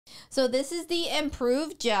So this is the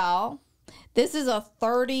improved gel. This is a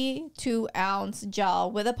 32-ounce gel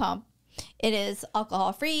with a pump. It is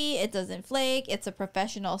alcohol free. It doesn't flake. It's a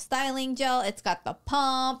professional styling gel. It's got the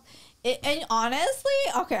pump. And honestly,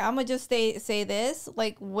 okay, I'm gonna just say this.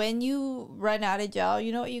 Like, when you run out of gel,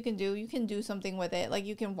 you know what you can do? You can do something with it. Like,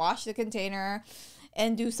 you can wash the container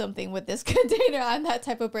and do something with this container. I'm that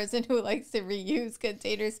type of person who likes to reuse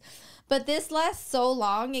containers. But this lasts so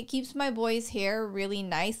long. It keeps my boys' hair really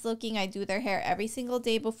nice looking. I do their hair every single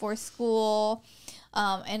day before school.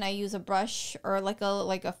 And I use a brush or like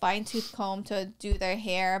a fine tooth comb to do their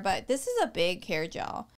hair. But this is a big hair gel.